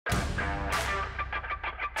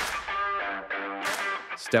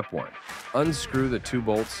Step 1. Unscrew the 2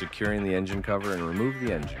 bolts securing the engine cover and remove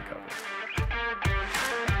the engine cover.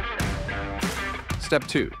 Step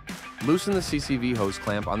 2. Loosen the CCV hose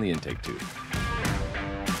clamp on the intake tube.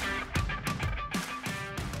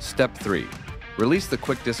 Step 3. Release the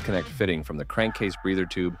quick disconnect fitting from the crankcase breather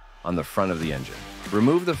tube on the front of the engine.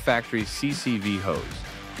 Remove the factory CCV hose.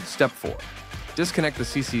 Step 4. Disconnect the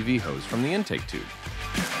CCV hose from the intake tube.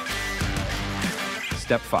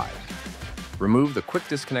 Step 5. Remove the quick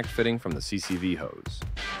disconnect fitting from the CCV hose.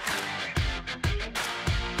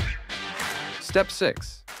 Step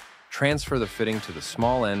 6. Transfer the fitting to the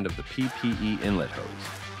small end of the PPE inlet hose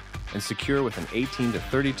and secure with an 18 to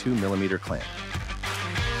 32 millimeter clamp.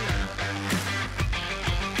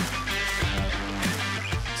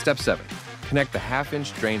 Step 7. Connect the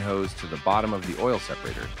half-inch drain hose to the bottom of the oil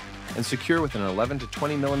separator and secure with an 11 to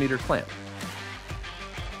 20 millimeter clamp.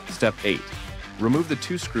 Step 8. Remove the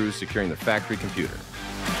 2 screws securing the factory computer.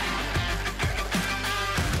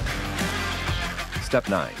 Step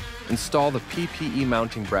 9. Install the PPE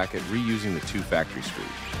mounting bracket reusing the 2 factory screws.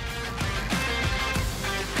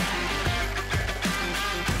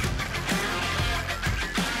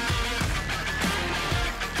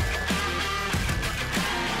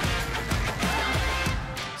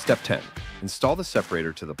 Step 10. Install the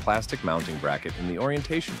separator to the plastic mounting bracket in the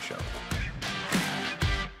orientation shown.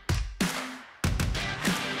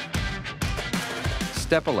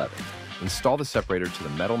 Step 11. Install the separator to the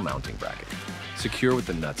metal mounting bracket. Secure with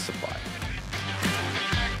the nuts supplied.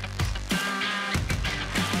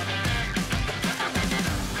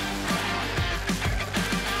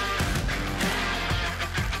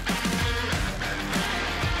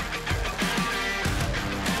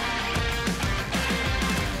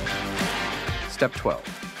 Step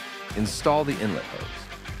 12. Install the inlet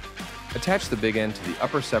hose. Attach the big end to the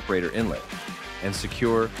upper separator inlet and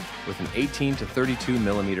secure with an 18 to 32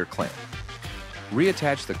 millimeter clamp.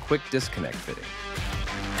 Reattach the quick disconnect fitting.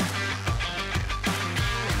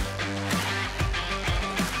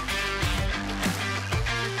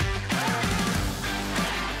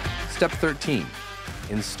 Step 13.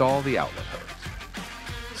 Install the outlet hose.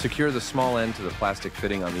 Secure the small end to the plastic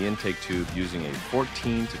fitting on the intake tube using a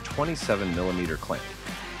 14 to 27 millimeter clamp.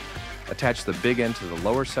 Attach the big end to the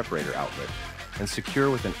lower separator outlet and secure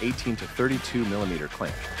with an 18 to 32 millimeter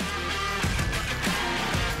clamp.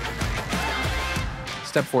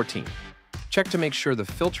 Step 14. Check to make sure the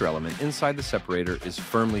filter element inside the separator is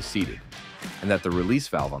firmly seated and that the release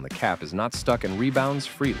valve on the cap is not stuck and rebounds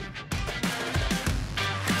freely.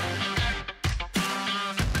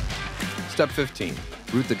 Step 15.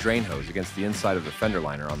 Route the drain hose against the inside of the fender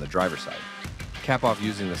liner on the driver's side. Cap off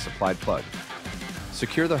using the supplied plug.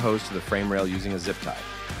 Secure the hose to the frame rail using a zip tie.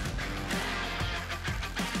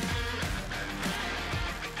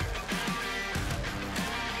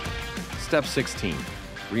 Step 16.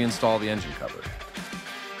 Reinstall the engine cover.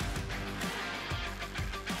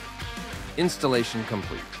 Installation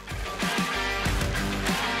complete.